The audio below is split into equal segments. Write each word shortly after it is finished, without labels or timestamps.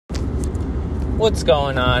What's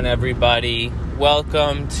going on, everybody?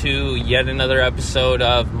 Welcome to yet another episode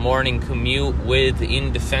of Morning Commute with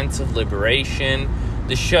In Defense of Liberation,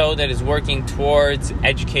 the show that is working towards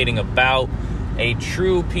educating about a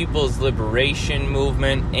true people's liberation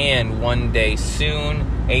movement and one day soon,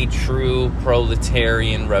 a true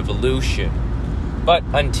proletarian revolution. But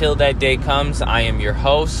until that day comes, I am your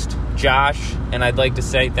host, Josh, and I'd like to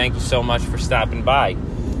say thank you so much for stopping by.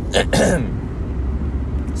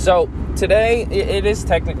 So, today, it is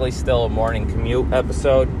technically still a morning commute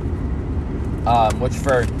episode, which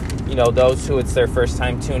for, those who it's their first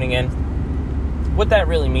time tuning in, what that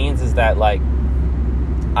really means is that,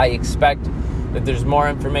 I expect that there's more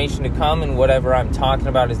information to come, and whatever I'm talking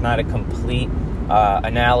about is not a complete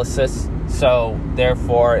analysis. So,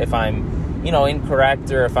 therefore, if I'm, incorrect,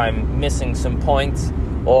 or if I'm missing some points,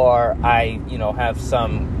 or I, have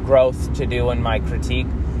some growth to do in my critique,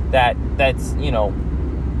 that's,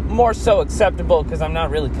 more so acceptable, because I'm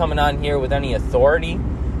not really coming on here with any authority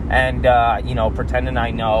and, pretending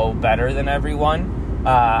I know better than everyone.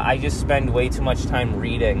 I just spend way too much time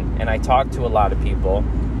reading, and I talk to a lot of people,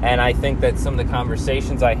 and I think that some of the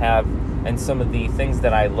conversations I have and some of the things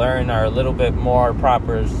that I learn are a little bit more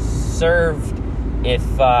proper served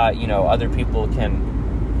if, other people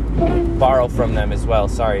can borrow from them as well.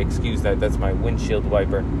 Sorry, excuse that. That's my windshield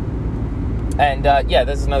wiper. And,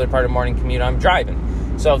 this is another part of morning commute. I'm driving.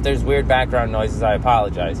 So if there's weird background noises, I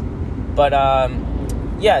apologize. But,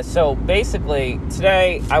 so basically,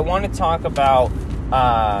 today I want to talk about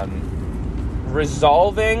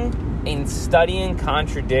resolving and studying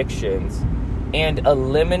contradictions and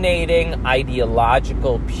eliminating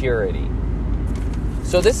ideological purity.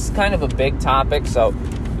 So this is kind of a big topic, so,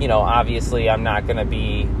 obviously I'm not going to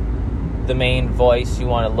be the main voice you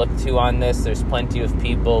want to look to on this. There's plenty of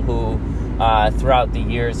people who throughout the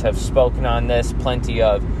years have spoken on this, plenty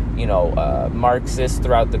of, Marxists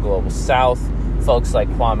throughout the global South, folks like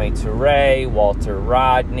Kwame Ture, Walter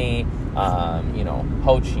Rodney,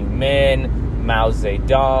 Ho Chi Minh, Mao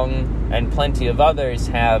Zedong, and plenty of others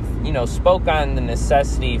have, spoke on the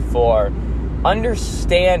necessity for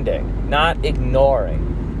understanding, not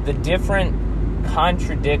ignoring, the different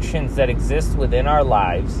contradictions that exist within our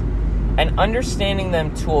lives and understanding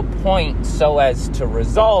them to a point so as to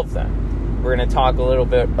resolve them. We're going to talk a little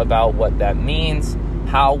bit about what that means,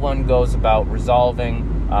 how one goes about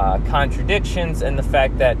resolving contradictions, and the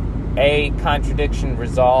fact that a contradiction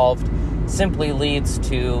resolved simply leads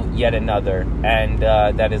to yet another. And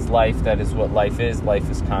that is life. That is what life is. Life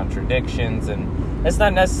is contradictions. And it's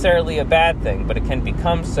not necessarily a bad thing, but it can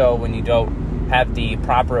become so when you don't have the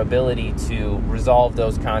proper ability to resolve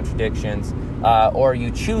those contradictions, or you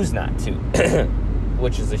choose not to,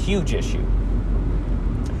 which is a huge issue.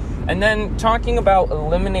 And then talking about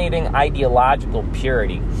eliminating ideological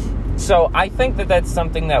purity. So I think that that's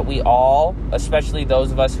something that we all, especially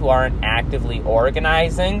those of us who aren't actively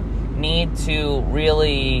organizing, need to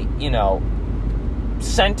really,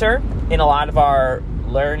 center in a lot of our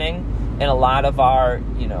learning, in a lot of our,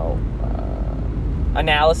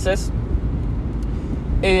 analysis,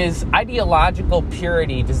 is ideological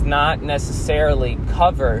purity does not necessarily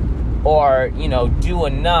cover or, do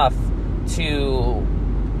enough to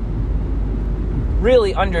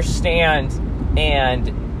really understand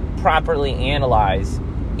and properly analyze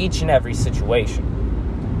each and every situation.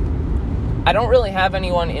 I don't really have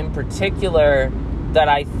anyone in particular that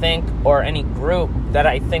I think, or any group that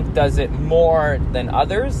I think does it more than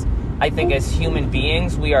others. I think as human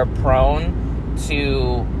beings, we are prone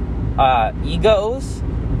to egos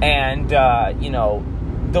and,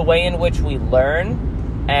 the way in which we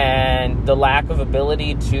learn and the lack of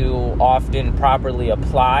ability to often properly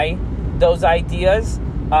apply those ideas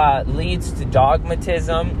leads to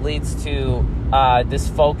dogmatism, leads to this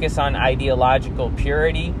focus on ideological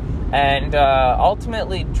purity, and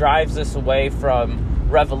ultimately drives us away from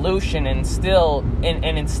revolution and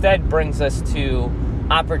instead brings us to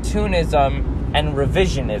opportunism and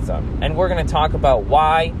revisionism. And we're going to talk about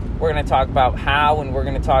why, we're going to talk about how, and we're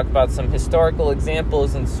going to talk about some historical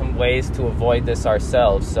examples and some ways to avoid this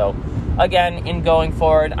ourselves. So again, in going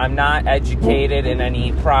forward, I'm not educated in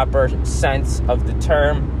any proper sense of the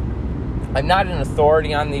term. I'm not an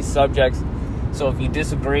authority on these subjects, so if you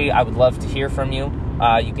disagree, I would love to hear from you.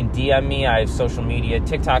 You can DM me. I have social media,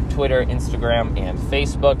 TikTok, Twitter, Instagram, and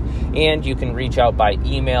Facebook, and you can reach out by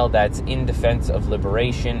email. That's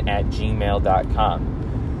indefenseofliberation@gmail.com.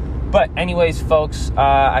 But anyways, folks,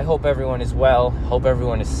 I hope everyone is well. Hope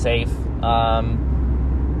everyone is safe.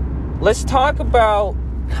 Let's talk about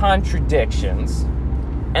contradictions,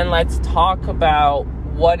 and let's talk about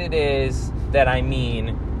what it is that I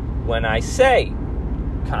mean when I say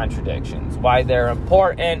contradictions, why they're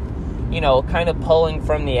important, kind of pulling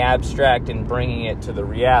from the abstract and bringing it to the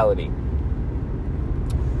reality.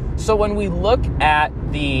 So when we look at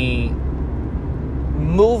the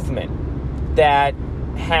movement that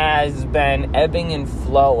has been ebbing and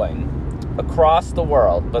flowing across the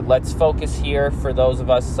world, but let's focus here for those of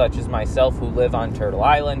us such as myself who live on Turtle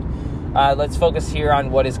Island, let's focus here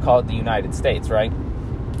on what is called the United States, right?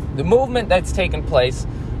 The movement that's taken place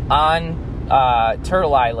on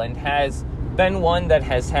Turtle Island has been one that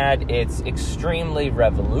has had its extremely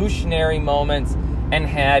revolutionary moments and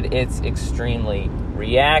had its extremely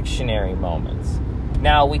reactionary moments.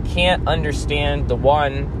 Now, we can't understand the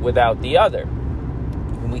one without the other.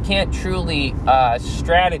 We can't truly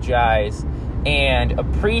strategize and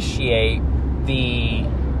appreciate the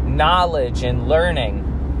knowledge and learning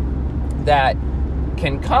that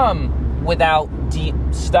can come without deep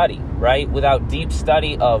study, right? Without deep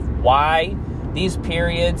study of why these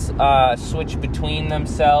periods switch between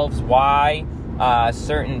themselves, why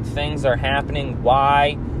certain things are happening,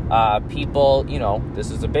 why people,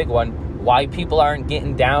 this is a big one, why people aren't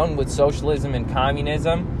getting down with socialism and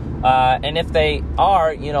communism, and if they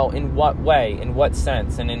are, in what way, in what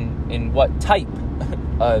sense, and in what type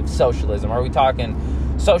of socialism. Are we talking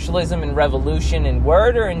socialism and revolution in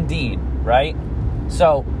word or in deed, right?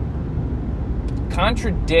 So,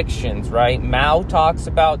 contradictions, right? Mao talks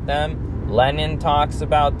about them, Lenin talks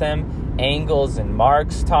about them, Engels and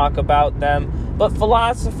Marx talk about them, but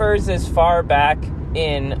philosophers as far back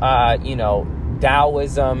in,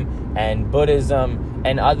 Taoism and Buddhism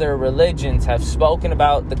and other religions have spoken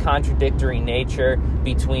about the contradictory nature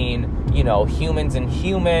between, humans and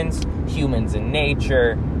humans, humans and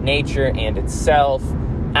nature, nature and itself,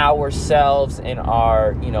 ourselves and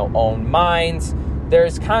our, own minds.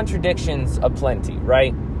 There's contradictions aplenty,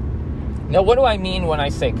 right? Now, what do I mean when I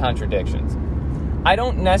say contradictions? I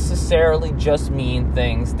don't necessarily just mean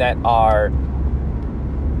things that are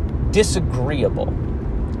disagreeable.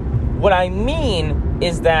 What I mean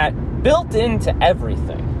is that built into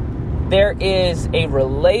everything, there is a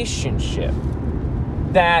relationship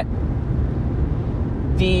that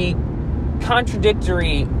the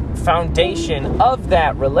contradictory foundation of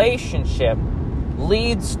that relationship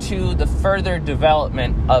leads to the further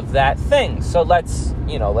development of that thing. So let's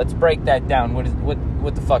break that down.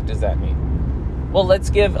 What the fuck does that mean? Well, let's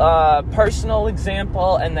give a personal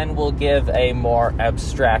example, and then we'll give a more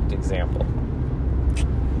abstract example.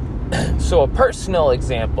 So a personal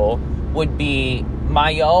example would be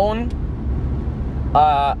my own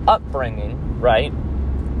upbringing, right?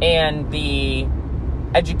 And the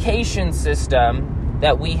education system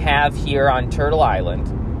that we have here on Turtle Island,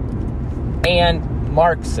 and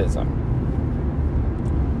Marxism.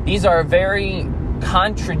 These are very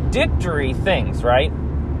contradictory things, right?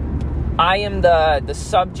 I am the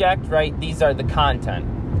subject, right? These are the content.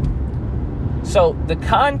 So the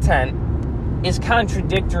content is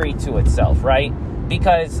contradictory to itself, right?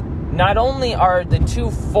 Because not only are the two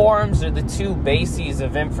forms or the two bases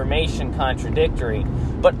of information contradictory,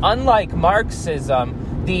 but unlike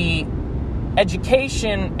Marxism, the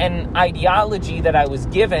education and ideology that I was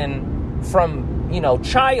given from,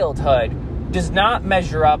 childhood does not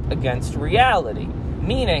measure up against reality.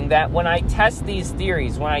 Meaning that when I test these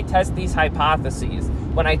theories, when I test these hypotheses,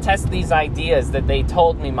 when I test these ideas that they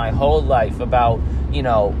told me my whole life about,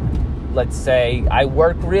 let's say I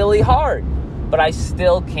work really hard, but I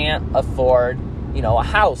still can't afford, a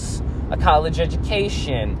house, a college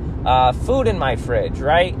education, food in my fridge,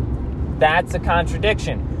 right? That's a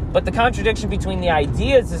contradiction. But the contradiction between the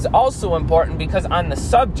ideas is also important because on the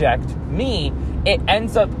subject, me, it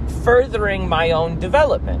ends up furthering my own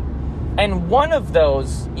development. And one of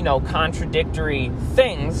those, contradictory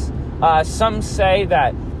things, some say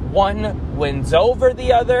that one wins over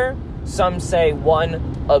the other, some say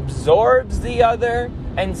one absorbs the other,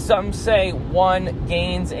 and some say one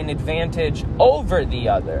gains an advantage over the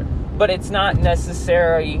other. But it's not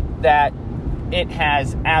necessary that it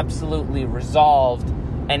has absolutely resolved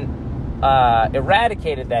and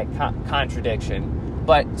eradicated that contradiction.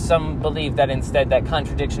 But some believe that instead that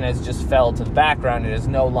contradiction has just fell to the background. It is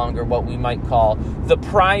no longer what we might call the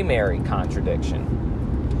primary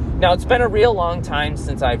contradiction. Now, it's been a real long time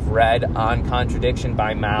since I've read On Contradiction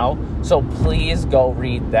by Mao, so please go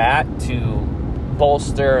read that to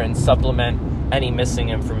bolster and supplement any missing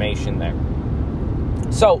information there.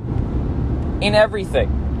 So, in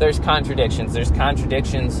everything, there's contradictions. There's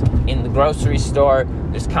contradictions in the grocery store.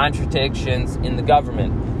 There's contradictions in the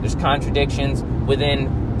government. There's contradictions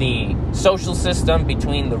within the social system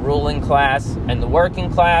between the ruling class and the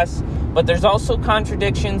working class. But there's also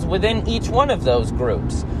contradictions within each one of those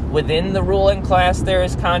groups. within the ruling class there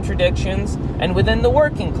is contradictions, and within the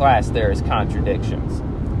working class there is contradictions.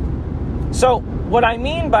 So what I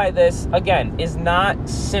mean by this, again, is not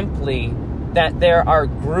simply that there are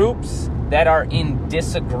groups that are in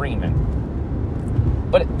disagreement,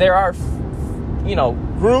 but there are,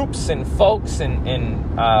 groups and folks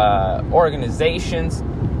and organizations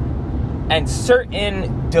and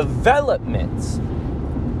certain developments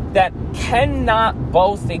that cannot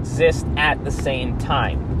both exist at the same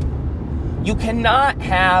time. You cannot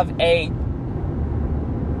have a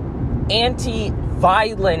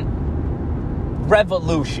anti-violent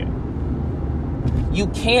revolution. You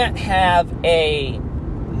can't have a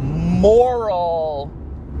moral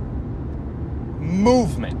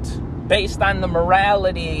movement based on the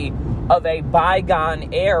morality of a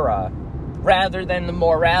bygone era rather than the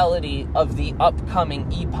morality of the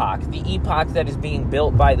upcoming epoch, the epoch that is being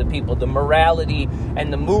built by the people, the morality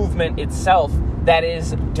and the movement itself that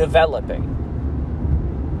is developing.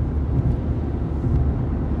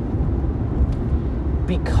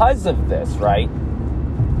 Because of this, right?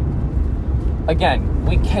 Again,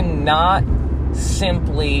 we cannot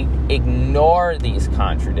simply ignore these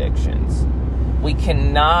contradictions. We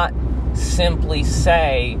cannot simply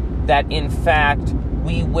say that, in fact,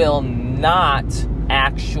 we will not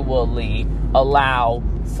actually allow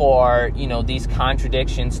for, these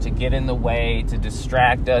contradictions to get in the way, to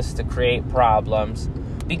distract us, to create problems.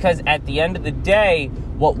 Because at the end of the day,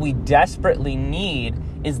 what we desperately need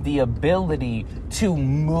is the ability to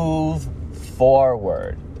move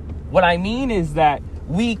forward. What I mean is that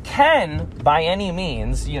we can, by any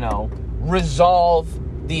means, resolve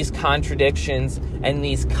these contradictions and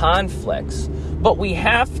these conflicts, but we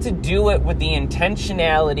have to do it with the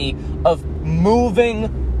intentionality of moving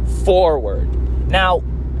forward. Now,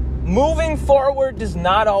 moving forward does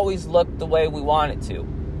not always look the way we want it to.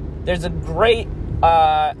 There's a great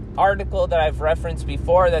article that I've referenced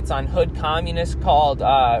before that's on Hood Communist called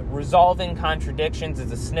Resolving Contradictions.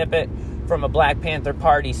 It's a snippet from a Black Panther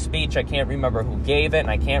Party speech. I can't remember who gave it, and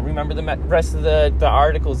I can't remember the rest of the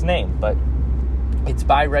article's name, but it's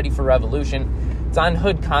by Ready for Revolution. It's on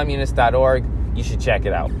hoodcommunist.org. You should check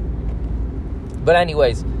it out. But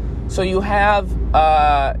anyways, so you have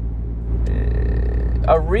a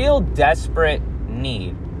real desperate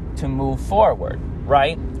need to move forward,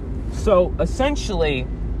 right? So essentially,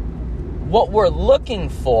 what we're looking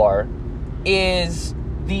for is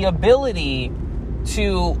the ability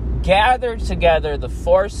to gather together the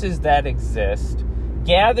forces that exist,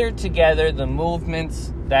 gather together the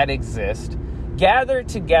movements that exist, gather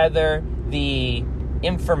together the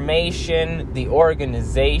information, the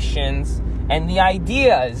organizations, and the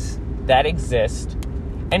ideas that exist,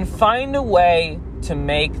 and find a way to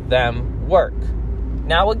make them work.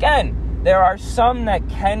 Now, again, there are some that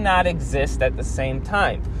cannot exist at the same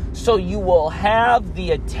time. So you will have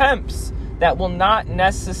the attempts that will not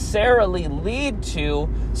necessarily lead to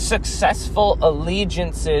successful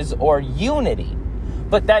allegiances or unity.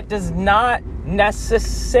 But that does not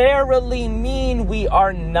necessarily mean we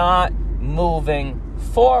are not moving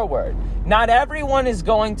forward. Not everyone is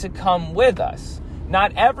going to come with us.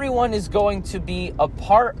 Not everyone is going to be a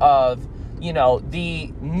part of,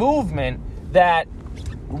 the movement that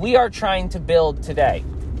we are trying to build today.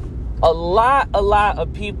 A lot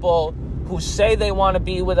of people who say they want to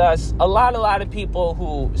be with us, a lot of people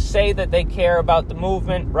who say that they care about the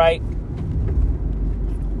movement, right?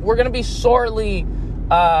 We're going to be sorely,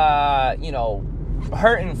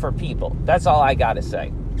 hurting for people. That's all I got to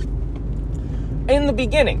say. In the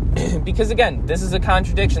beginning, because again, this is a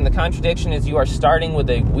contradiction. The contradiction is you are starting with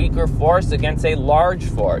a weaker force against a large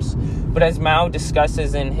force. But as Mao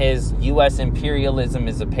discusses in his U.S. Imperialism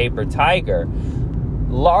is a Paper Tiger,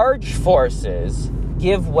 large forces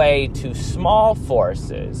give way to small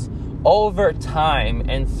forces over time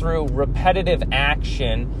and through repetitive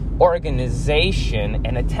action, organization,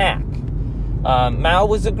 and attack. Mao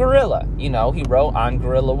was a guerrilla. He wrote on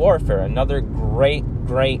guerrilla warfare, another great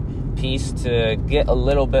piece to get a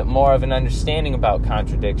little bit more of an understanding about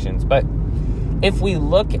contradictions. But if we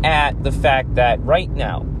look at the fact that right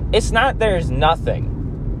now, it's not there's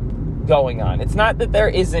nothing going on. It's not that there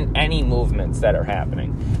isn't any movements that are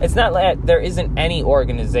happening. It's not that there isn't any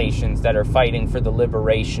organizations that are fighting for the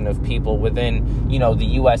liberation of people within, the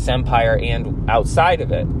U.S. empire and outside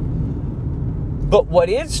of it. But what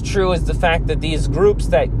is true is the fact that these groups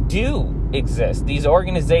that do exist, these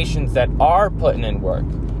organizations that are putting in work,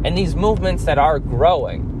 and these movements that are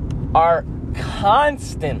growing are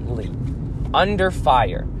constantly under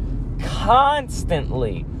fire,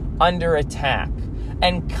 constantly under attack,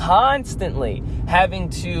 and constantly having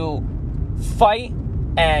to fight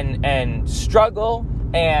and struggle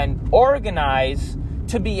and organize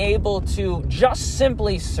to be able to just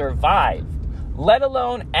simply survive, let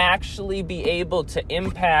alone actually be able to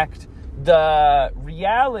impact the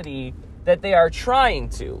reality that they are trying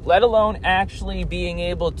to, let alone actually being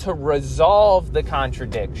able to resolve the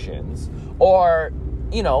contradictions or,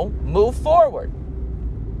 move forward.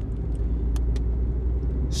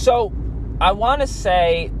 So I want to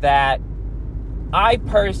say that I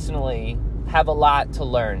personally have a lot to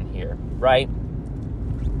learn here, right?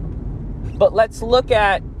 But let's look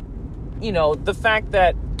at, the fact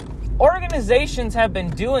that organizations have been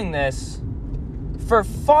doing this for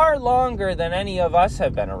far longer than any of us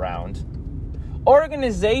have been around.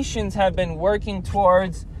 Organizations have been working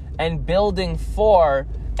towards and building for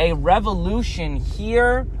a revolution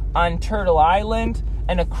here on Turtle Island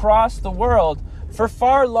and across the world for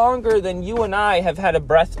far longer than you and I have had a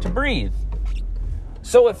breath to breathe.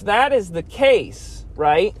 So if that is the case,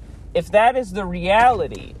 right, if that is the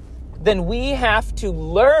reality, then we have to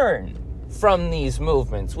learn from these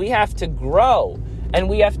movements. We have to grow, and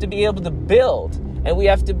we have to be able to build, and we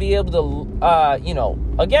have to be able to,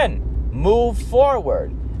 again, move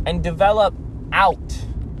forward and develop out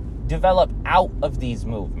of these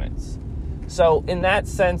movements. So in that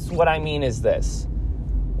sense, what I mean is this.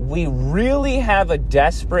 We really have a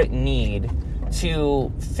desperate need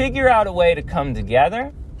to figure out a way to come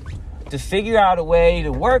together, to figure out a way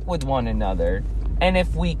to work with one another. And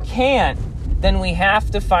if we can't, then we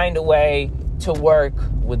have to find a way to work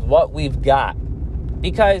with what we've got.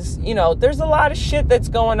 Because, there's a lot of shit that's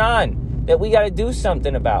going on that we got to do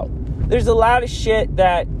something about. There's a lot of shit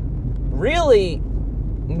that really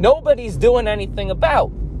nobody's doing anything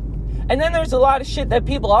about. And then there's a lot of shit that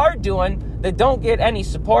people are doing that don't get any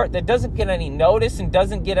support, that doesn't get any notice, and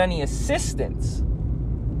doesn't get any assistance.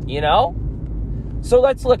 So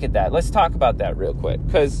let's look at that. Let's talk about that real quick,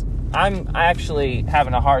 because I'm actually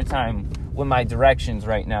having a hard time with my directions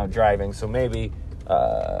right now driving, so maybe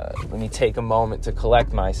let me take a moment to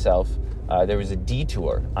collect myself. There was a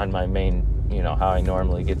detour on my main, how I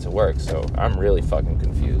normally get to work, so I'm really fucking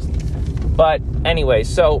confused. But anyway,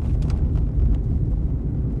 so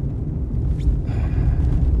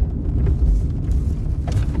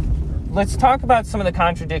let's talk about some of the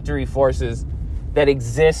contradictory forces that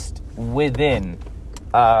exist within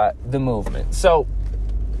the movement. So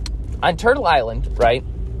on Turtle Island, right,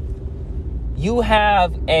 you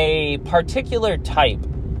have a particular type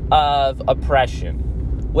of oppression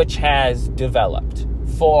which has developed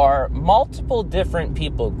for multiple different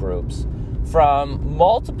people groups from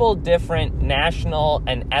multiple different national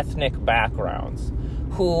and ethnic backgrounds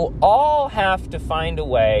who all have to find a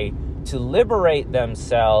way to liberate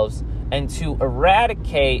themselves and to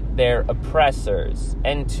eradicate their oppressors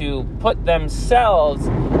and to put themselves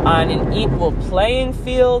on an equal playing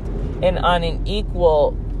field and on an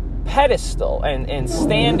equal pedestal and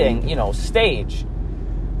standing, stage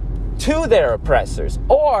to their oppressors,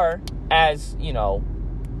 or as,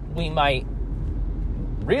 we might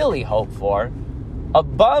really hope for,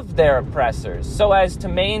 above their oppressors, so as to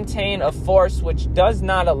maintain a force which does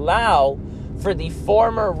not allow for the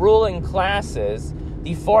former ruling classes,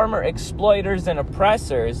 the former exploiters and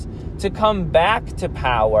oppressors, to come back to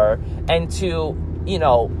power and to,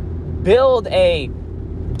 build a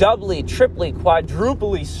doubly, triply,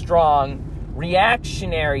 quadruply strong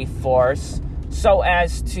reactionary force so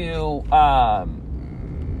as to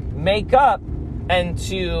make up and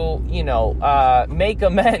to, make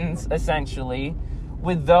amends, essentially,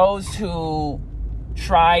 with those who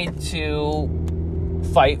tried to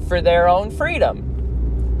fight for their own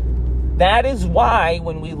freedom. That is why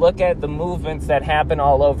when we look at the movements that happen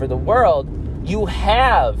all over the world, you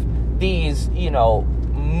have these,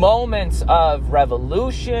 moments of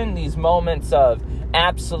revolution, these moments of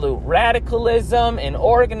absolute radicalism and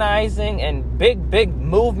organizing and big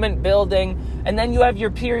movement building. And then you have your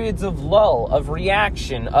periods of lull, of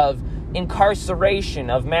reaction, of incarceration,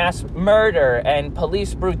 of mass murder and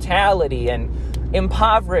police brutality and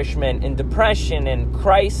impoverishment and depression and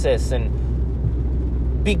crisis.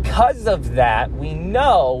 And because of that, we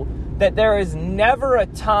know that there is never a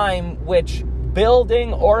time which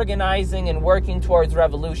building, organizing, and working towards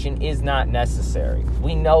revolution is not necessary.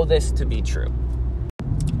 We know this to be true.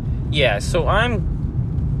 Yeah, so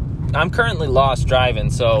I'm currently lost driving,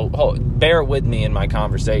 so bear with me in my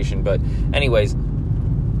conversation. But anyways,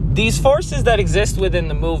 these forces that exist within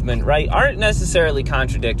the movement, right, aren't necessarily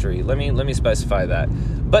contradictory. Let me specify that.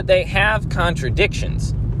 But they have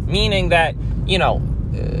contradictions, meaning that,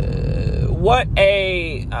 what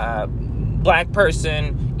a black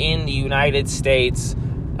person in the United States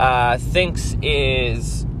thinks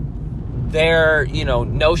is their,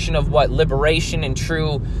 notion of what liberation and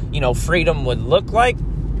true, freedom would look like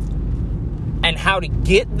and how to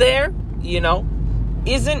get there,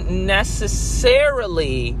 isn't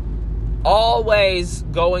necessarily always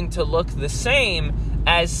going to look the same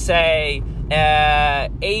as, say,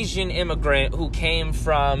 an Asian immigrant who came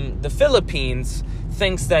from the Philippines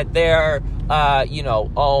thinks that their,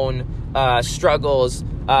 own struggles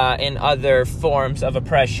and other forms of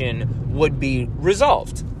oppression would be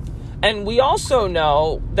resolved. And we also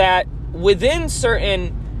know that within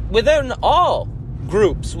all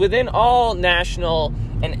groups, within all national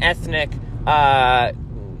and ethnic,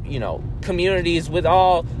 communities, with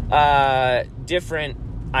all different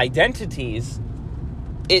identities,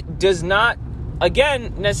 it does not,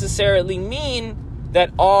 again, necessarily mean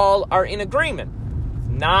that all are in agreement.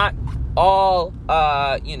 Not all,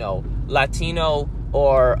 Latino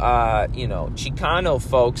or, Chicano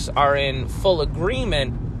folks are in full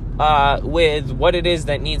agreement with what it is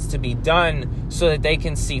that needs to be done so that they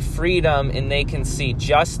can see freedom and they can see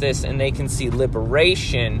justice and they can see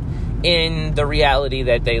liberation in the reality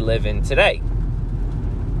that they live in today.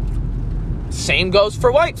 Same goes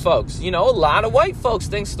for white folks. A lot of white folks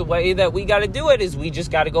thinks the way that we got to do it is we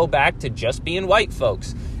just got to go back to just being white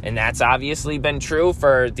folks. And that's obviously been true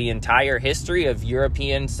for the entire history of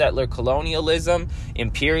European settler colonialism,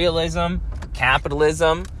 imperialism,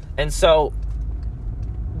 capitalism. And so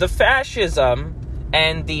the fascism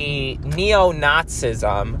and the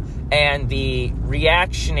neo-Nazism and the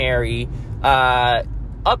reactionary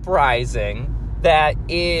uprising that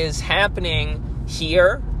is happening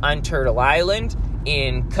here on Turtle Island,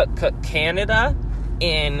 in Canada,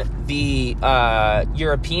 in the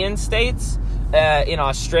European states, in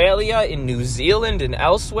Australia, in New Zealand, and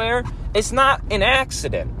elsewhere, it's not an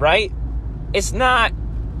accident, right? It's not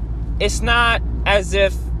as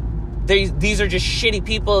if these are just shitty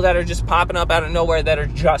people that are just popping up out of nowhere that are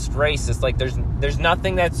just racist. Like, there's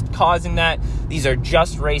nothing that's causing that. These are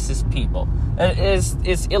just racist people.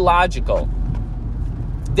 It's illogical.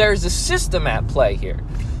 There's a system at play here.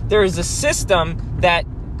 There is a system that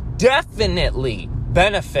definitely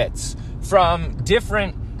benefits from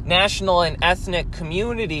different national and ethnic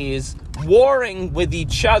communities warring with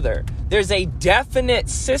each other. There's a definite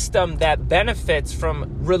system that benefits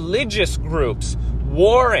from religious groups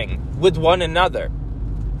warring with one another.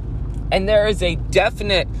 And there is a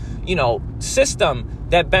definite, system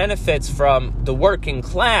that benefits from the working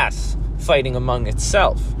class fighting among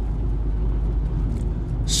itself.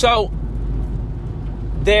 So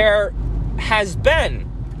there has been,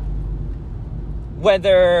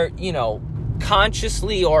 whether,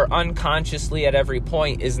 consciously or unconsciously at every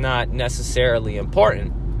point is not necessarily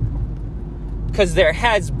important, because there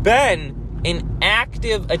has been an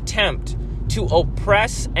active attempt to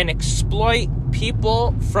oppress and exploit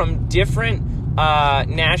people from different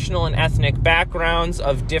national and ethnic backgrounds,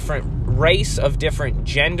 of different race, of different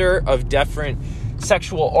gender, of different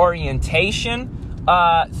sexual orientation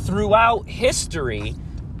throughout history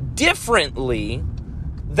differently,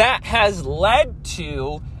 that has led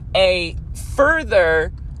to a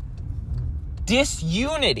further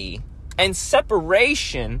disunity and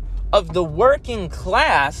separation of the working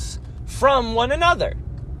class from one another.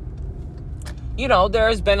 There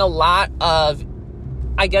has been a lot of,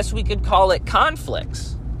 I guess we could call it,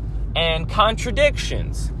 conflicts and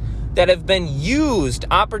contradictions that have been used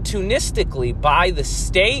opportunistically by the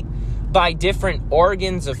state, by different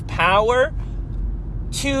organs of power,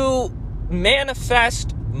 to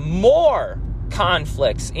manifest more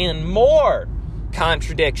conflicts and more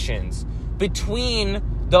contradictions between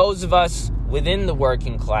those of us within the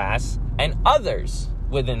working class and others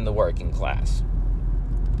within the working class.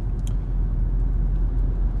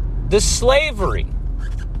 The slavery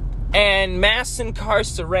and mass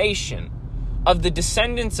incarceration of the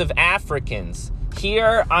descendants of Africans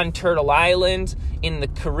here on Turtle Island, in the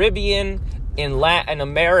Caribbean, in Latin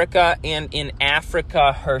America, and in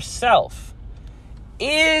Africa herself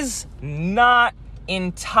is not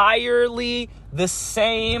entirely the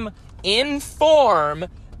same in form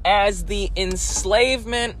as the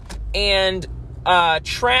enslavement and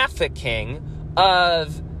trafficking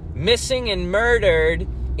of missing and murdered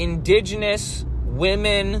indigenous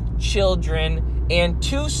women, children, and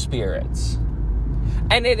two-spirits.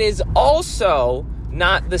 And it is also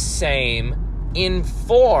not the same in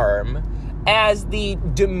form as the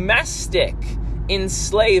domestic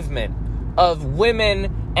enslavement of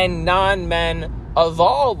women and non-men of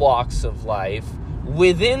all walks of life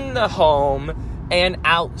within the home and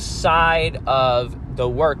outside of the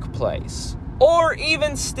workplace. Or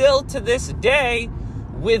even still to this day,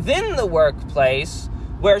 within the workplace,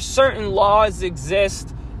 where certain laws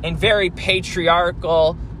exist in very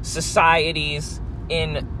patriarchal societies,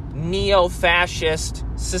 in neo-fascist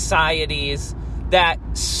societies that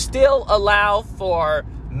still allow for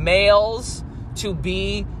males to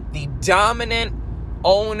be the dominant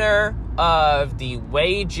owner of the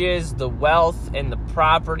wages, the wealth, and the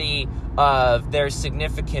property of their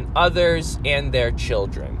significant others and their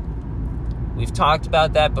children. We've talked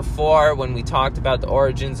about that before when we talked about the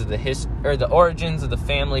origins of the origins of the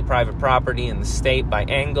family, private property, and the state by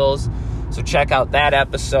Engels. So check out that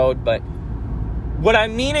episode. But what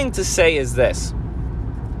I'm meaning to say is this: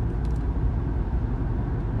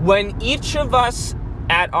 when each of us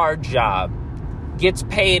at our job gets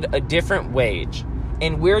paid a different wage,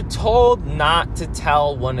 and we're told not to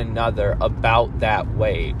tell one another about that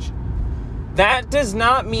wage, that does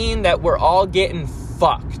not mean that we're all getting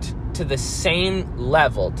fucked to the same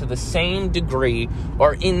level, to the same degree,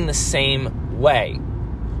 or in the same way.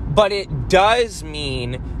 But it does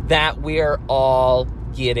mean that we're all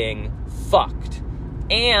getting fucked.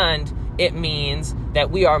 And it means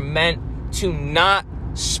that we are meant to not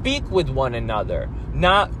speak with one another,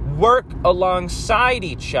 not work alongside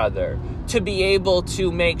each other, to be able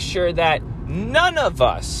to make sure that none of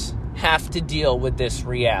us have to deal with this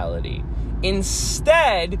reality.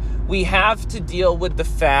 Instead, we have to deal with the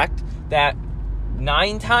fact that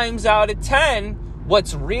 9 times out of 10,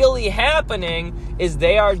 what's really happening is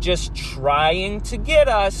they are just trying to get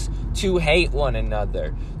us to hate one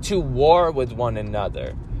another, to war with one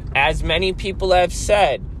another. As many people have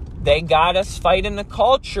said, they got us fighting a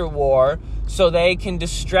culture war so they can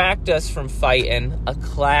distract us from fighting a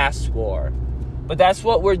class war. But that's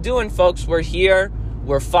what we're doing, folks. We're here,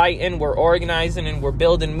 we're fighting, we're organizing, and we're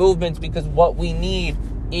building movements because what we need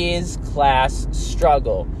is class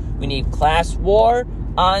struggle. We need class war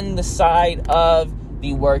on the side of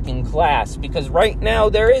the working class, because right now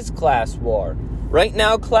there is class war. Right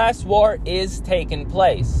now class war is taking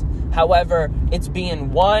place. However, it's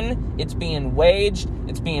being won, it's being waged,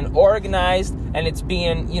 it's being organized, and it's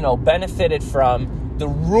being, benefited from the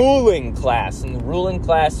ruling class, and the ruling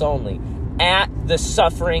class only, at the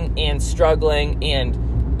suffering and struggling and,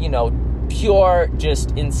 pure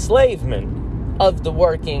just enslavement of the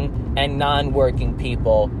working and non-working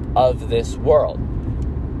people of this world.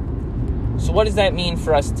 So what does that mean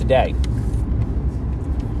for us today?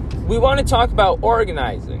 We want to talk about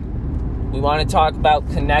organizing. We want to talk about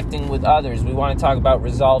connecting with others. We want to talk about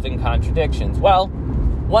resolving contradictions. Well,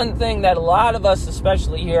 one thing that a lot of us,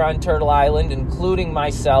 especially here on Turtle Island, including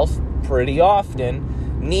myself pretty often,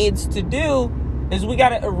 needs to do is we got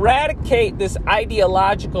to eradicate this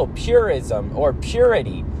ideological purism or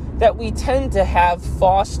purity that we tend to have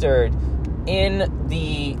fostered in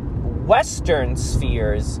the Western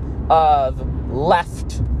spheres of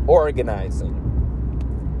left organizing.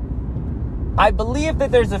 I believe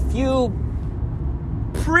that there's a few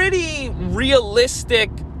pretty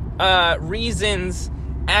realistic reasons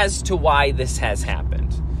as to why this has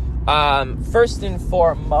happened. First and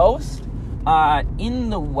foremost, in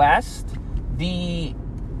the West, the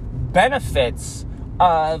benefits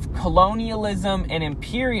of colonialism and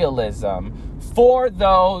imperialism for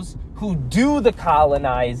those who do the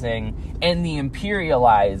colonizing and the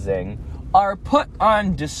imperializing are put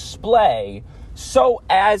on display so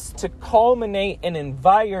as to culminate an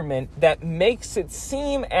environment that makes it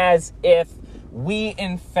seem as if we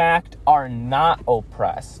in fact are not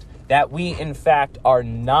oppressed, that we in fact are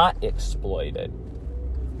not exploited.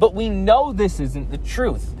 But we know this isn't the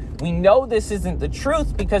truth. We know this isn't the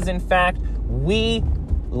truth because in fact we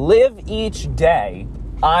live each day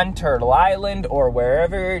on Turtle Island or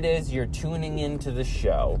wherever it is you're tuning into the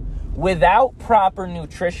show without proper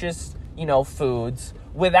nutritious, foods,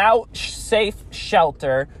 without safe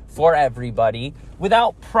shelter for everybody,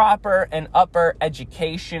 without proper and upper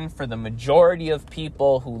education for the majority of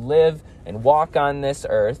people who live and walk on this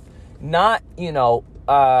earth, not,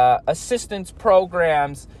 assistance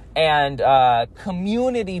programs and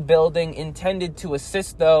community building intended to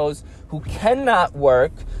assist those who cannot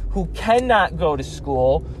work, who cannot go to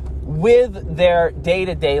school with their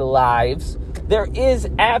day-to-day lives. There is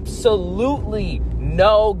absolutely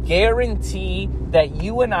no guarantee that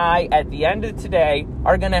you and I, at the end of today,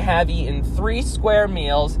 are going to have eaten 3 square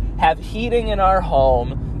meals, have heating in our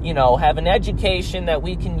home, have an education that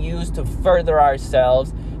we can use to further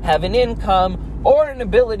ourselves, have an income or an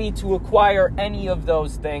ability to acquire any of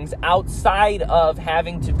those things outside of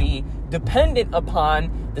having to be dependent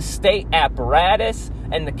upon the state apparatus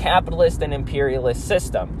and the capitalist and imperialist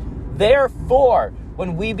system. Therefore,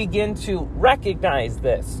 when we begin to recognize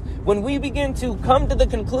this, when we begin to come to the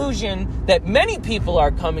conclusion that many people are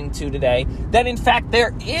coming to today, that in fact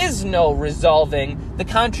there is no resolving the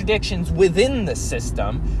contradictions within the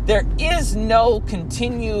system, there is no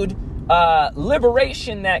continued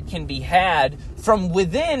liberation that can be had from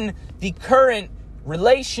within the current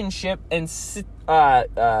relationship and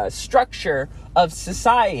structure of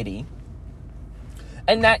society,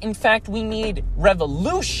 and that in fact we need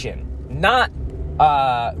revolution, not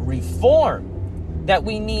reform, that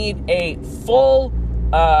we need a full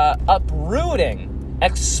uprooting,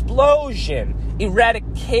 explosion,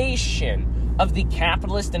 eradication of the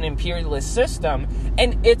capitalist and imperialist system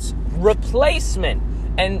and its replacement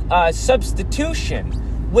and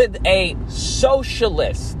substitution with a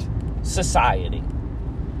socialist society.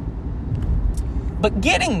 But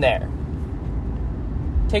getting there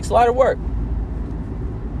takes a lot of work.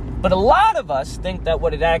 But a lot of us think that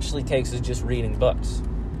what it actually takes is just reading books.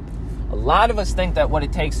 A lot of us think that what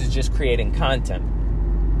it takes is just creating content.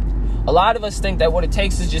 A lot of us think that what it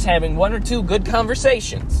takes is just having one or two good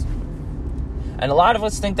conversations. And a lot of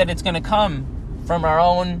us think that it's going to come from our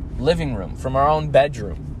own living room, from our own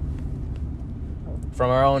bedroom,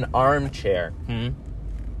 from our own armchair.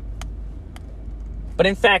 But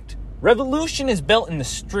in fact, revolution is built in the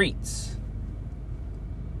streets.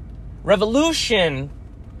 Revolution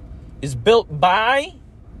is built by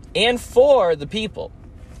and for the people.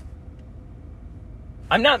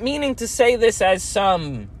 I'm not meaning to say this as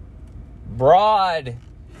some broad,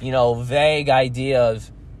 vague idea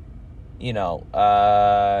of,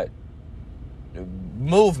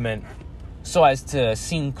 movement so as to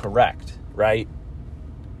seem correct, right?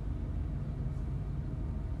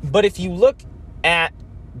 But if you look at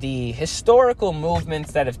the historical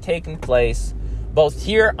movements that have taken place both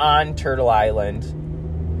here on Turtle Island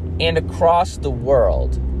and across the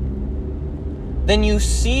world, then you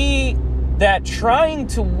see that trying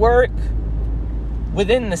to work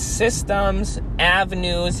within the systems,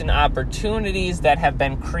 avenues, and opportunities that have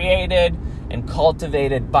been created and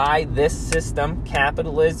cultivated by this system,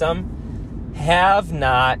 capitalism, have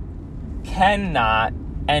not, cannot,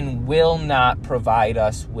 and will not provide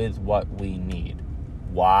us with what we need.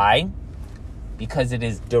 Why? Because it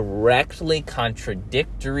is directly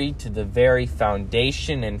contradictory to the very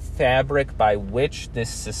foundation and fabric by which this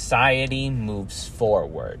society moves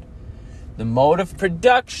forward. The mode of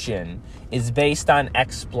production is based on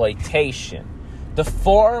exploitation. The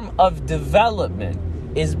form of development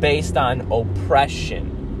is based on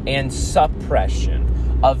oppression and suppression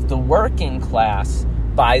of the working class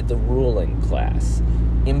by the ruling class.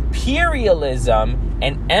 Imperialism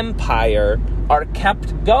and empire are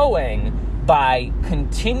kept going by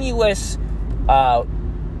continuous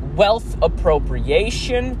wealth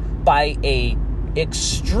appropriation by a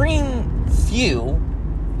extreme few,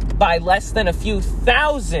 by less than a few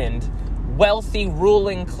thousand wealthy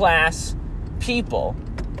ruling class people.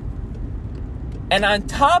 And on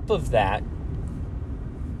top of that,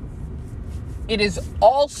 it is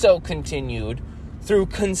also continued through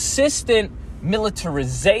consistent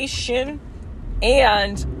militarization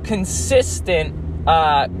and consistent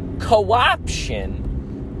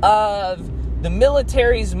co-option of the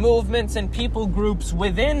military's movements and people groups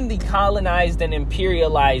within the colonized and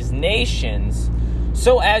imperialized nations,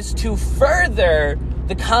 so as to further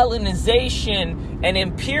the colonization and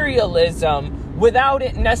imperialism without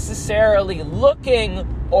it necessarily looking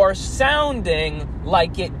or sounding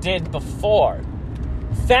like it did before.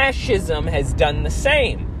 Fascism has done the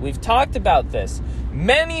same. We've talked about this.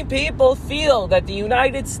 Many people feel that the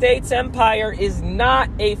United States empire is not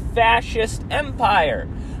a fascist empire.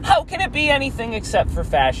 How can it be anything except for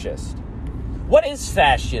fascist? What is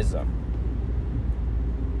fascism?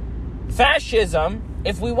 Fascism,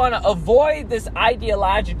 if we want to avoid this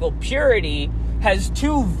ideological purity, has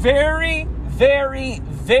two very, very,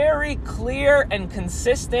 very clear and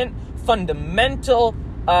consistent fundamental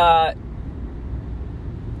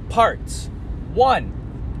parts. One,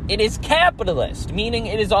 it is capitalist, meaning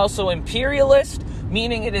it is also imperialist,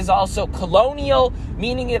 meaning it is also colonial,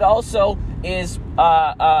 meaning it also is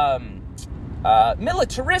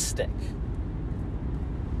militaristic.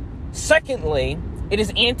 Secondly, it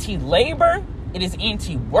is anti-labor, it is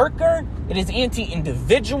anti-worker, it is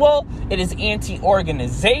anti-individual, it is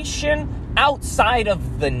anti-organization outside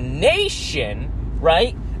of the nation,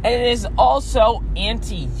 right? And it is also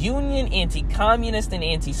anti-union, anti-communist, and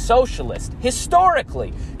anti-socialist.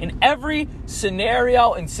 Historically, in every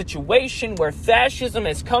scenario and situation where fascism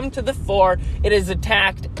has come to the fore, it has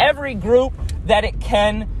attacked every group that it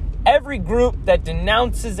can, every group that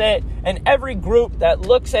denounces it, and every group that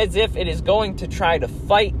looks as if it is going to try to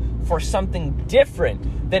fight for something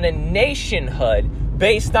different than a nationhood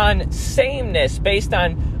based on sameness, based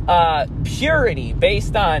on purity,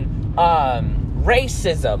 based on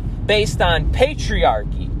racism, based on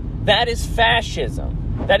patriarchy. That is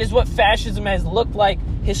fascism. That is what fascism has looked like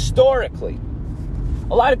historically.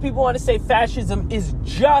 A lot of people want to say fascism is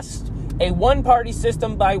just a one-party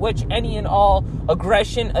system by which any and all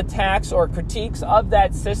aggression, attacks, or critiques of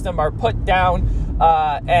that system are put down,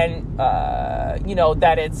 and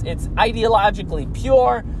that it's ideologically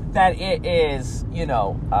pure, that it is,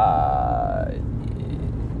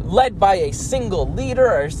 led by a single leader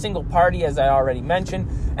or a single party, as I already mentioned.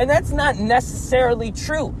 And that's not necessarily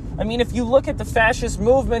true. I mean, if you look at the fascist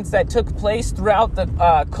movements that took place throughout the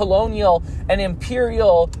colonial and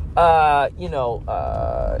imperial, or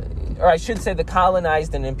I should say the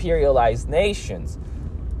colonized and imperialized nations,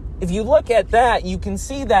 if you look at that, you can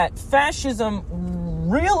see that fascism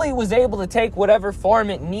really was able to take whatever form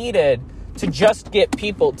it needed to just get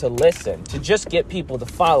people to listen, to just get people to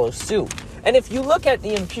follow suit. And if you look at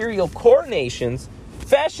the imperial core nations,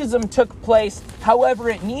 fascism took place however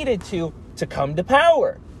it needed to come to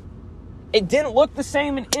power. It didn't look the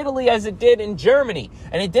same in Italy as it did in Germany.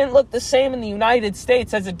 And it didn't look the same in the United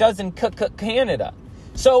States as it does in Canada.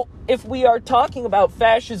 So if we are talking about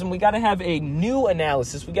fascism, we got to have a new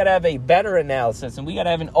analysis. We got to have a better analysis. And we got to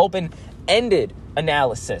have an open-ended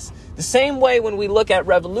analysis. The same way when we look at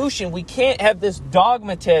revolution, we can't have this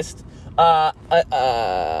dogmatist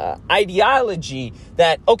ideology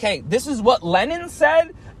that, okay, this is what Lenin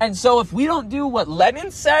said, and so if we don't do what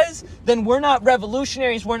Lenin says, then we're not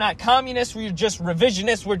revolutionaries, we're not communists, we're just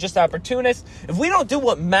revisionists, we're just opportunists. If we don't do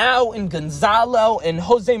what Mao and Gonzalo and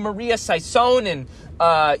Jose Maria Sison and,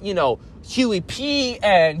 Huey P.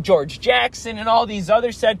 and George Jackson and all these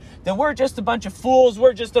others said, then we're just a bunch of fools,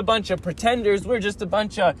 we're just a bunch of pretenders, we're just a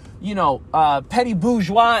bunch of, petty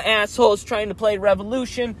bourgeois assholes trying to play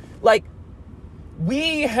revolution. Like,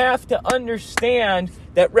 we have to understand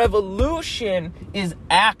that revolution is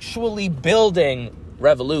actually building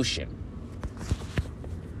revolution.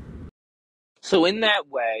 So in that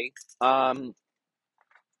way,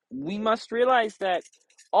 we must realize that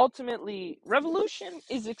ultimately revolution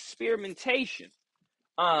is experimentation.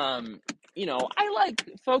 I like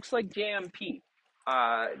folks like JMP,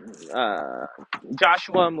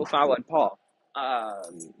 Joshua Mufawad Paul.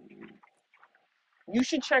 You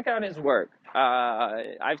should check out his work.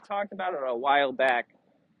 I've talked about it a while back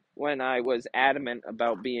when I was adamant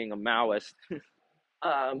about being a Maoist.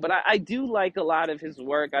 But I do like a lot of his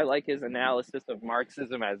work. I like his analysis of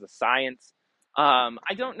Marxism as a science.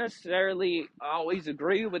 I don't necessarily always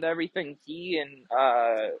agree with everything he and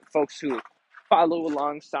folks who follow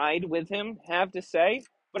alongside with him have to say,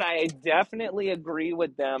 but I definitely agree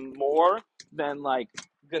with them more than like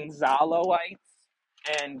Gonzaloites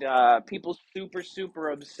and people super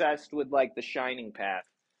obsessed with like the Shining Path.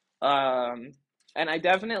 And I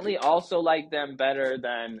definitely also like them better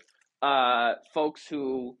than folks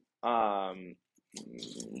who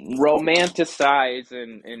romanticize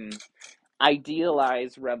and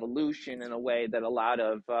idealize revolution in a way that a lot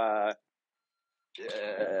of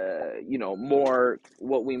more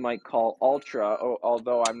what we might call ultra,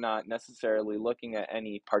 although I'm not necessarily looking at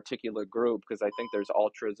any particular group because I think there's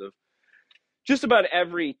ultras of just about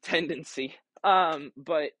every tendency.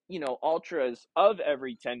 But ultras of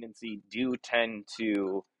every tendency do tend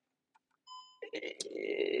to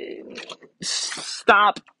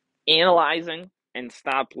stop analyzing and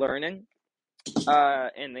stop learning,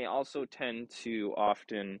 and they also tend to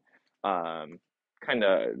often kind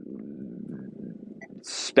of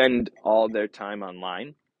spend all their time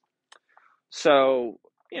online. So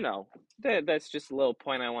that's just a little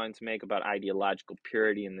point I wanted to make about ideological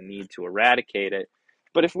purity and the need to eradicate it.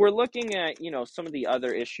 But if we're looking at some of the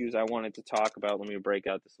other issues I wanted to talk about, let me break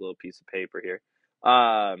out this little piece of paper here.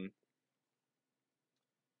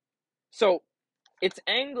 So it's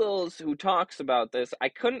Engels who talks about this. I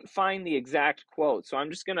couldn't find the exact quote, so I'm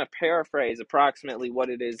just going to paraphrase approximately what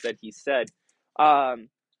it is that he said.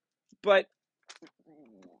 But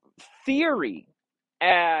theory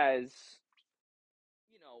as,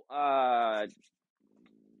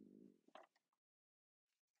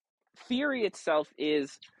 theory itself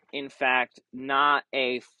is, in fact, not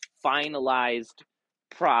a finalized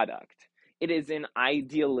product. It is an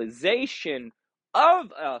idealization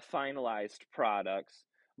of a finalized product,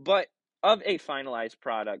 but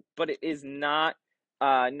it is not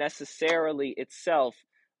necessarily itself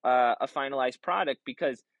a finalized product,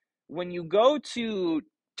 because when you go to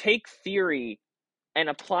take theory and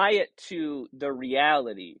apply it to the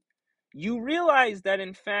reality, you realize that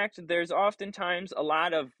in fact there's oftentimes a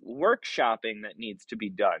lot of workshopping that needs to be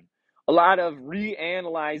done. a lot of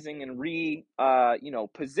reanalyzing and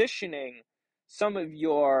positioning some of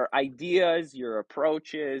your ideas, your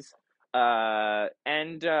approaches,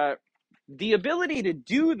 and the ability to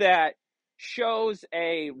do that shows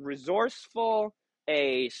a resourceful,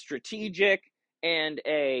 a strategic, and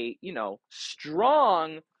a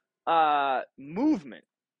strong movement.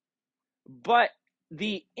 But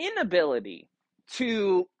the inability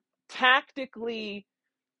to tactically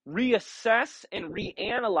reassess and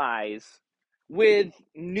reanalyze with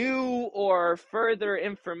new or further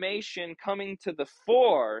information coming to the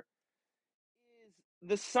fore is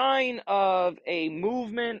the sign of a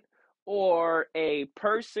movement or a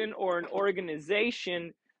person or an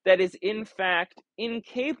organization that is in fact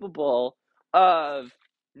incapable of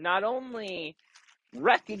not only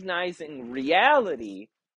recognizing reality,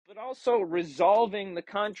 but also resolving the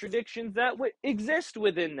contradictions that exist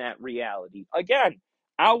within that reality. Again,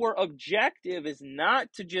 our objective is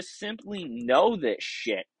not to just simply know this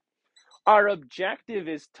shit. Our objective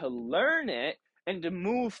is to learn it and to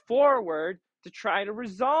move forward to try to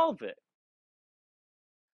resolve it.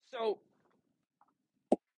 So,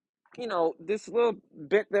 this little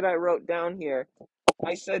bit that I wrote down here,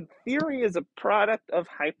 I said theory is a product of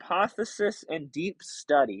hypothesis and deep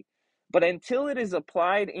study, but until it is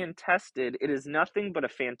applied and tested, it is nothing but a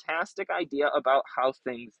fantastic idea about how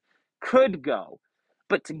things could go.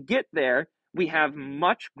 But to get there, we have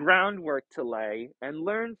much groundwork to lay and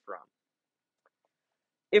learn from.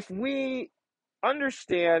 If we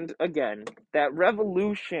understand, again, that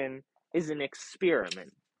revolution is an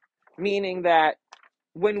experiment, meaning that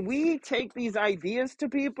when we take these ideas to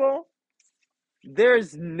people,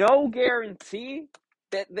 there's no guarantee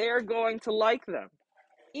that they're going to like them,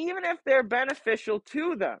 even if they're beneficial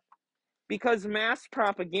to them, because mass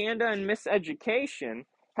propaganda and miseducation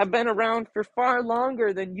have been around for far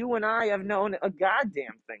longer than you and I have known a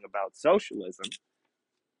goddamn thing about socialism.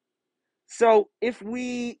 So if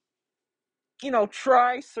we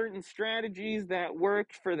try certain strategies that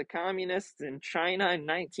worked for the communists in China in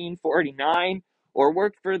 1949, or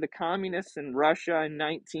worked for the communists in Russia in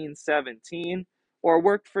 1917, or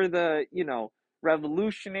worked for the,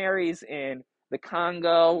 revolutionaries in the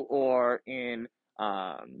Congo, or in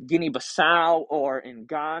Guinea-Bissau, or in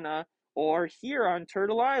Ghana, or here on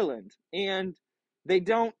Turtle Island, and they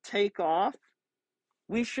don't take off,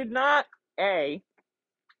 we should not,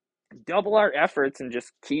 double our efforts and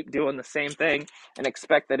just keep doing the same thing and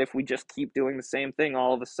expect that if we just keep doing the same thing,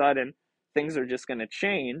 all of a sudden things are just going to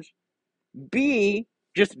change. B,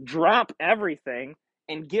 just drop everything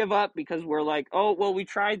and give up because we're like, oh, well, we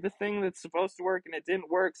tried the thing that's supposed to work and it didn't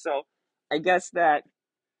work. So I guess that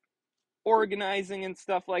organizing and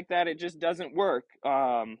stuff like that, it just doesn't work.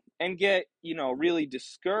 And get, really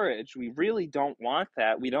discouraged. We really don't want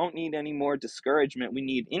that. We don't need any more discouragement. We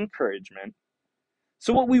need encouragement.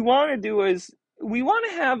 So what we want to do is we want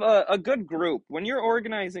to have a good group. When you're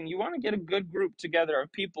organizing, you want to get a good group together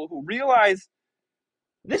of people who realize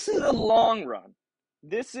this is a long run.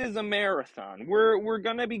 This is a marathon. We're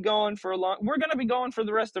going to be going for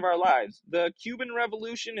the rest of our lives. The Cuban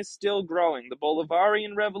Revolution is still growing. The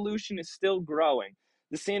Bolivarian Revolution is still growing.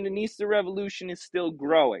 The Sandinista Revolution is still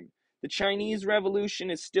growing. The Chinese Revolution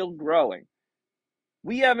is still growing.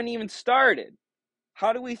 We haven't even started.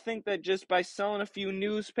 How do we think that just by selling a few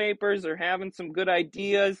newspapers or having some good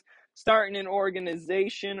ideas, starting an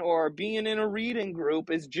organization or being in a reading group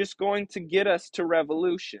is just going to get us to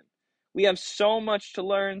revolution? We have so much to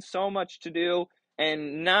learn, so much to do,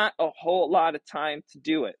 and not a whole lot of time to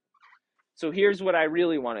do it. So here's what I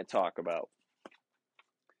really want to talk about.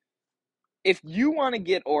 If you want to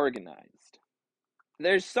get organized,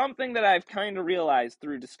 there's something that I've kind of realized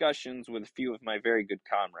through discussions with a few of my very good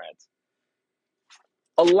comrades.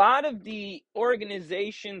 A lot of the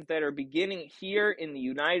organizations that are beginning here in the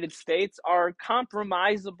United States are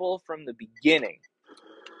compromisable from the beginning.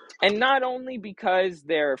 And not only because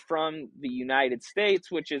they're from the United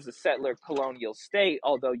States, which is a settler colonial state,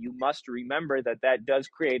 although you must remember that that does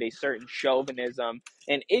create a certain chauvinism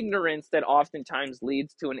and ignorance that oftentimes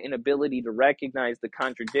leads to an inability to recognize the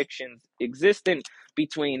contradictions existent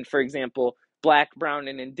between, for example, Black, brown,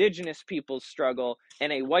 and indigenous people's struggle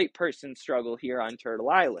and a white person's struggle here on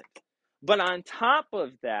Turtle Island. But on top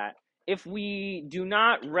of that, if we do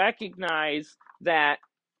not recognize that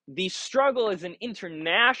the struggle is an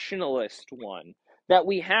internationalist one, that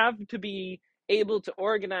we have to be able to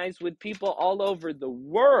organize with people all over the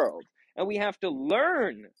world, and we have to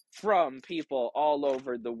learn from people all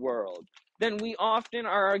over the world, then we often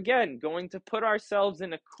are, again, going to put ourselves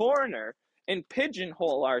in a corner and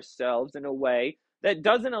pigeonhole ourselves in a way that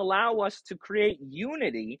doesn't allow us to create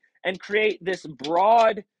unity and create this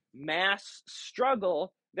broad mass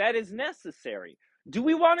struggle that is necessary. Do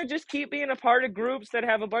we want to just keep being a part of groups that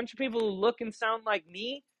have a bunch of people who look and sound like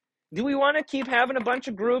me? Do we want to keep having a bunch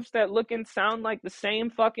of groups that look and sound like the same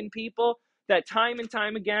fucking people that time and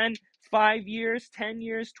time again, 5 years, 10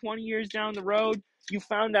 years, 20 years down the road, you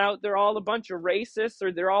found out they're all a bunch of racists,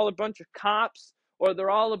 or they're all a bunch of cops, or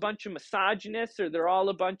they're all a bunch of misogynists, or they're all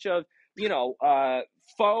a bunch of,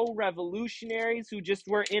 faux revolutionaries who just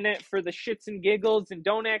were in it for the shits and giggles and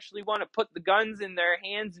don't actually want to put the guns in their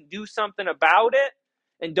hands and do something about it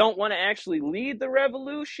and don't want to actually lead the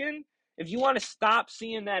revolution? If you want to stop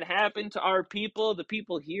seeing that happen to our people, the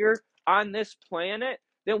people here on this planet,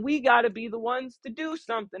 then we got to be the ones to do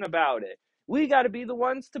something about it. We got to be the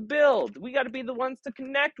ones to build. We got to be the ones to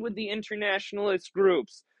connect with the internationalist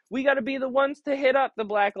groups. We got to be the ones to hit up the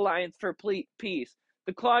Black Alliance for Peace,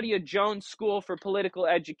 the Claudia Jones School for Political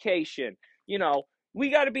Education. We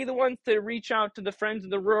got to be the ones to reach out to the Friends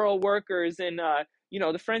of the Rural Workers and,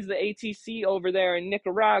 the Friends of the ATC over there in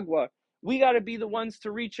Nicaragua. We got to be the ones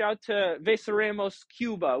to reach out to Venceremos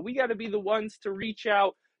Cuba. We got to be the ones to reach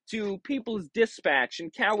out to People's Dispatch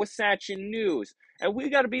and Kawasaki News. And we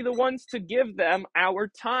got to be the ones to give them our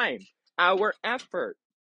time, our effort,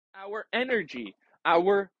 our energy,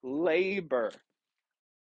 our labor.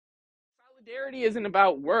 Solidarity isn't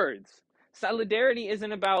about words. Solidarity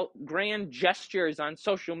isn't about grand gestures on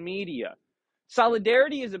social media.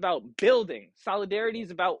 Solidarity is about building. Solidarity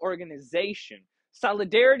is about organization.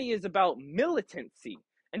 Solidarity is about militancy.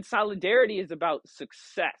 And solidarity is about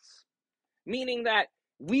success. Meaning that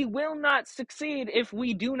we will not succeed if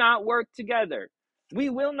we do not work together. We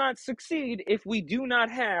will not succeed if we do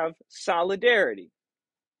not have solidarity.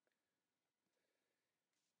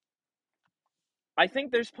 I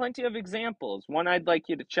think there's plenty of examples. One I'd like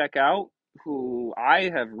you to check out, who I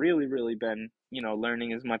have really, really been,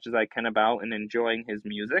 learning as much as I can about and enjoying his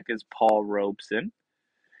music, is Paul Robeson.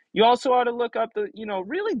 You also ought to look up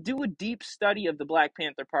really do a deep study of the Black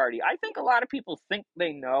Panther Party. I think a lot of people think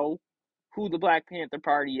they know who the Black Panther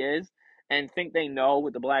Party is and think they know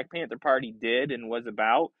what the Black Panther Party did and was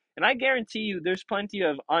about. And I guarantee you there's plenty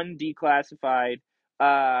of undeclassified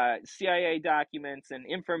CIA documents and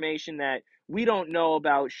information that we don't know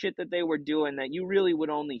about, shit that they were doing that you really would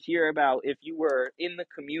only hear about if you were in the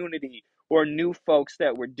community or knew folks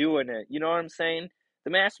that were doing it. You know what I'm saying?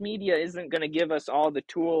 The mass media isn't going to give us all the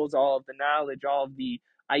tools, all of the knowledge, all of the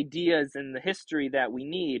ideas and the history that we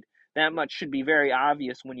need. That much should be very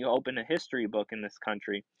obvious when you open a history book in this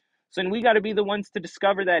country. So we got to be the ones to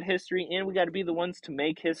discover that history, and we got to be the ones to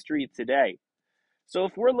make history today. So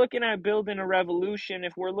if we're looking at building a revolution,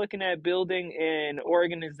 if we're looking at building an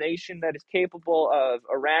organization that is capable of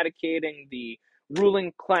eradicating the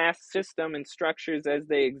ruling class system and structures as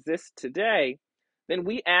they exist today, then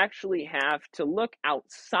we actually have to look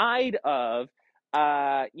outside of,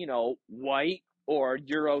 white or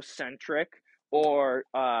Eurocentric or,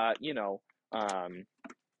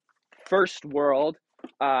 first world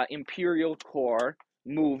imperial core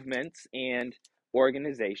movements and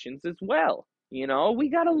organizations as well. We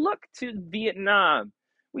got to look to Vietnam.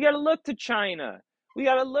 We got to look to China. We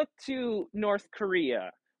got to look to North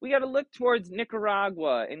Korea. We got to look towards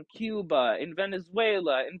Nicaragua and Cuba and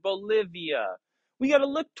Venezuela and Bolivia. We got to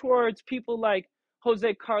look towards people like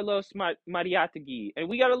Jose Carlos Mariátegui. And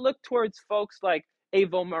we got to look towards folks like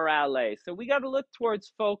Evo Morales. So we got to look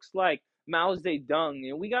towards folks like Mao Zedong,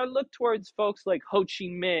 and we got to look towards folks like Ho Chi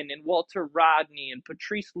Minh and Walter Rodney and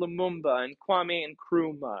Patrice Lumumba and Kwame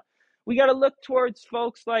Nkrumah. We got to look towards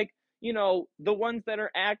folks like, the ones that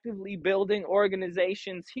are actively building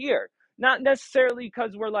organizations here. Not necessarily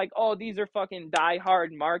because we're like, oh, these are fucking diehard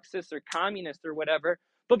Marxists or communists or whatever,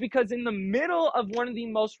 but because in the middle of one of the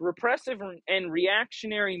most repressive and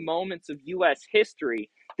reactionary moments of U.S. history,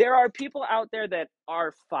 there are people out there that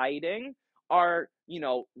are fighting, are,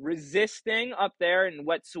 resisting up there in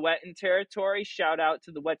Wet'suwet'en territory. Shout out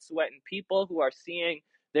to the Wet'suwet'en people who are seeing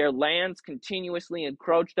their lands continuously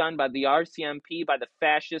encroached on by the RCMP, by the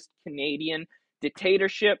fascist Canadian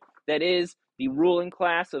dictatorship that is the ruling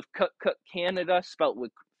class of Canada, spelt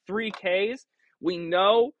with 3 Ks. We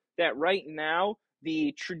know that right now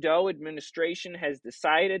the Trudeau administration has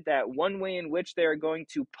decided that one way in which they are going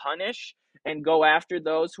to punish and go after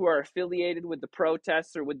those who are affiliated with the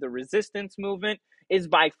protests or with the resistance movement is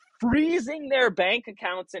by freezing their bank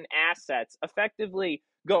accounts and assets, effectively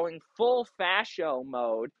going full fascio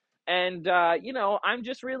mode. And, I'm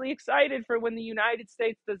just really excited for when the United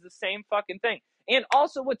States does the same fucking thing. And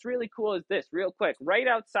also what's really cool is this, real quick, right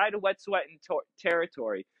outside of Wet'suwet'en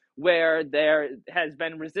territory, where there has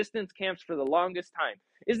been resistance camps for the longest time.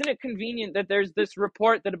 Isn't it convenient that there's this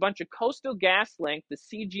report that a bunch of Coastal GasLink, the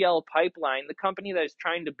CGL pipeline, the company that is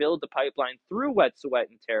trying to build the pipeline through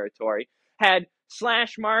Wet'suwet'en territory, had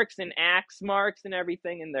slash marks and axe marks and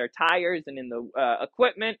everything in their tires and in the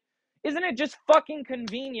equipment? Isn't it just fucking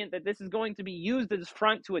convenient that this is going to be used as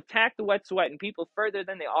front to attack the Wet'suwet'en people further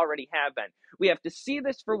than they already have been? We have to see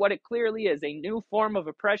this for what it clearly is, a new form of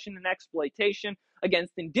oppression and exploitation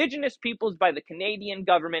against indigenous peoples by the Canadian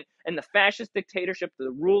government and the fascist dictatorship of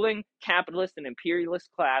the ruling capitalist and imperialist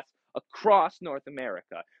class across North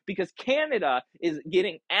America. Because Canada is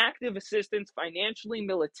getting active assistance financially,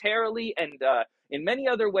 militarily, and in many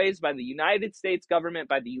other ways by the United States government,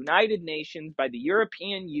 by the United Nations, by the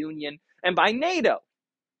European Union, and by NATO.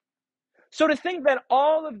 So to think that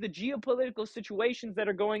all of the geopolitical situations that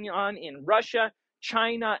are going on in Russia,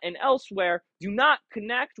 China, and elsewhere do not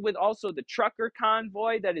connect with also the trucker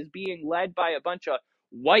convoy that is being led by a bunch of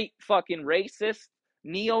white fucking racists,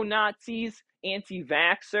 neo-Nazis,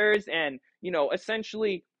 anti-vaxxers, and,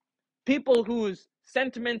 essentially people whose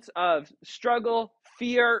sentiments of struggle,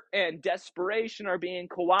 fear, and desperation are being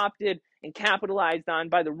co-opted and capitalized on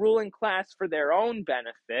by the ruling class for their own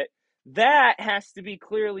benefit, that has to be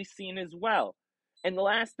clearly seen as well. And the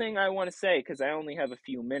last thing I want to say, because I only have a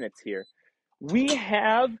few minutes here, we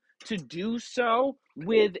have to do so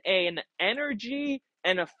with an energy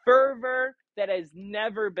and a fervor that has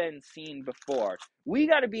never been seen before. We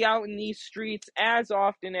got to be out in these streets as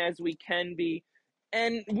often as we can be,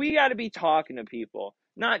 and we got to be talking to people,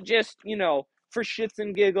 not just, for shits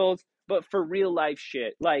and giggles, but for real life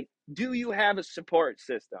shit. Like, do you have a support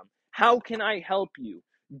system? How can I help you?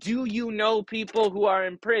 Do you know people who are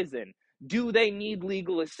in prison? Do they need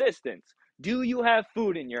legal assistance? Do you have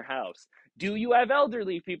food in your house? Do you have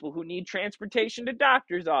elderly people who need transportation to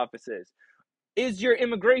doctor's offices? Is your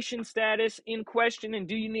immigration status in question, and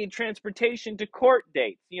do you need transportation to court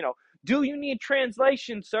dates? Do you need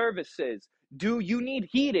translation services? Do you need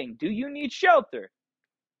heating? Do you need shelter?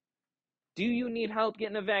 Do you need help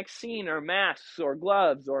getting a vaccine or masks or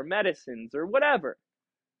gloves or medicines or whatever?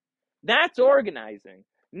 That's organizing.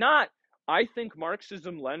 Not, I think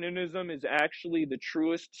Marxism-Leninism is actually the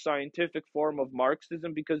truest scientific form of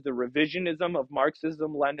Marxism because the revisionism of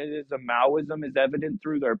Marxism-Leninism, Maoism is evident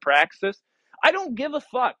through their praxis. I don't give a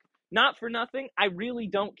fuck. Not for nothing. I really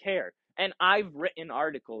don't care. And I've written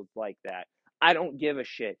articles like that. I don't give a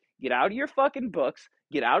shit. Get out of your fucking books.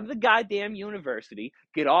 Get out of the goddamn university.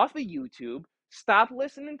 Get off of YouTube. Stop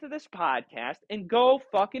listening to this podcast and go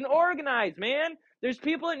fucking organize, man. There's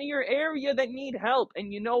people in your area that need help.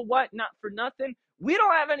 And you know what? Not for nothing. We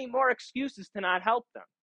don't have any more excuses to not help them.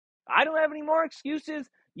 I don't have any more excuses.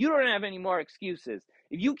 You don't have any more excuses.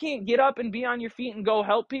 If you can't get up and be on your feet and go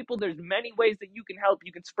help people, there's many ways that you can help.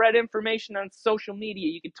 You can spread information on social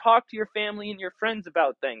media. You can talk to your family and your friends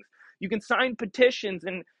about things. You can sign petitions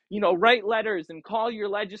and, write letters and call your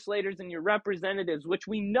legislators and your representatives, which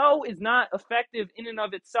we know is not effective in and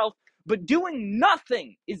of itself, but doing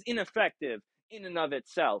nothing is ineffective in and of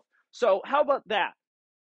itself. So how about that?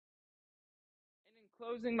 And in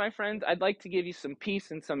closing, my friends, I'd like to give you some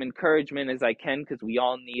peace and some encouragement as I can, because we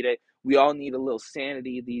all need it. We all need a little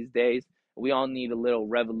sanity these days. We all need a little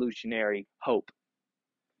revolutionary hope.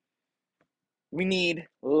 We need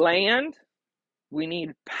land, we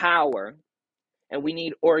need power, and we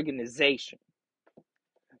need organization.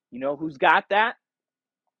 You know who's got that?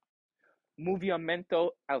 Movimiento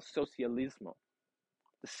al Socialismo,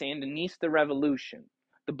 the Sandinista Revolution,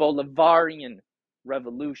 the Bolivarian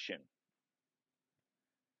Revolution,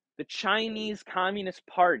 the Chinese Communist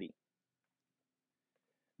Party,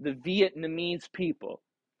 the Vietnamese people.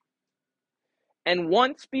 And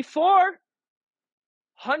once before,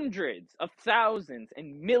 hundreds of thousands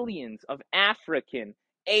and millions of African,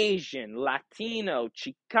 Asian, Latino,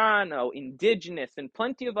 Chicano, Indigenous, and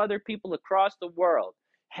plenty of other people across the world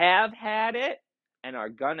have had it and are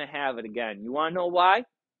gonna have it again. You wanna know why?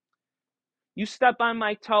 You step on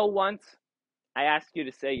my toe once, I ask you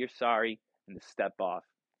to say you're sorry and to step off.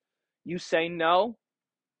 You say no,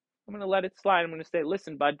 I'm gonna let it slide. I'm gonna say,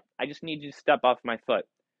 listen, bud, I just need you to step off my foot.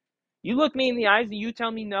 You look me in the eyes and you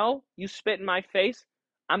tell me no, you spit in my face,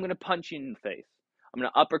 I'm going to punch you in the face. I'm going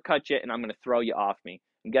to uppercut you and I'm going to throw you off me.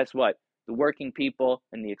 And guess what? The working people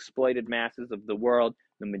and the exploited masses of the world,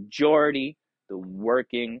 the majority, the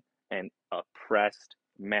working and oppressed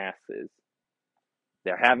masses,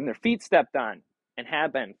 they're having their feet stepped on and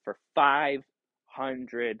have been for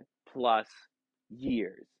 500 plus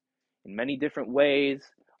years in many different ways,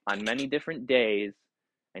 on many different days.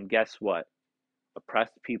 And guess what?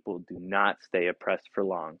 Oppressed people do not stay oppressed for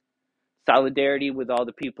long. Solidarity with all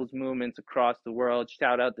the people's movements across the world.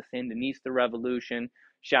 Shout out the Sandinista Revolution.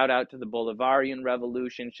 Shout out to the Bolivarian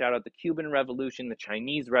Revolution. Shout out the Cuban Revolution, the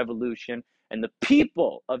Chinese Revolution, and the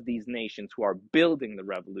people of these nations who are building the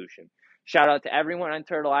revolution. Shout out to everyone on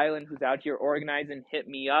Turtle Island who's out here organizing. Hit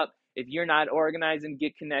me up. If you're not organizing,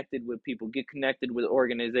 get connected with people. Get connected with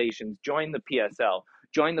organizations. Join the PSL.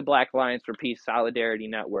 Join the Black Alliance for Peace Solidarity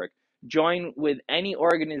Network. Join with any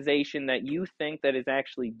organization that you think that is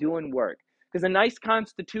actually doing work. Because a nice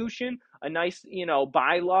constitution, a nice,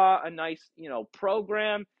 bylaw, a nice,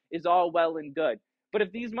 program is all well and good. But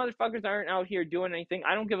if these motherfuckers aren't out here doing anything,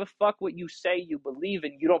 I don't give a fuck what you say you believe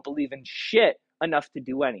in. You don't believe in shit enough to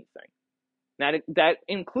do anything. That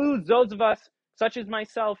includes those of us, such as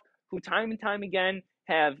myself, who time and time again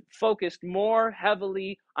have focused more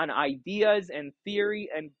heavily on ideas and theory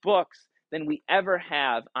and books than we ever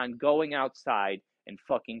have on going outside and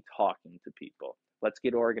fucking talking to people. Let's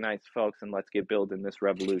get organized, folks, and let's get building this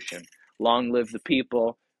revolution. Long live the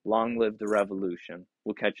people. Long live the revolution.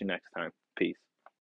 We'll catch you next time. Peace.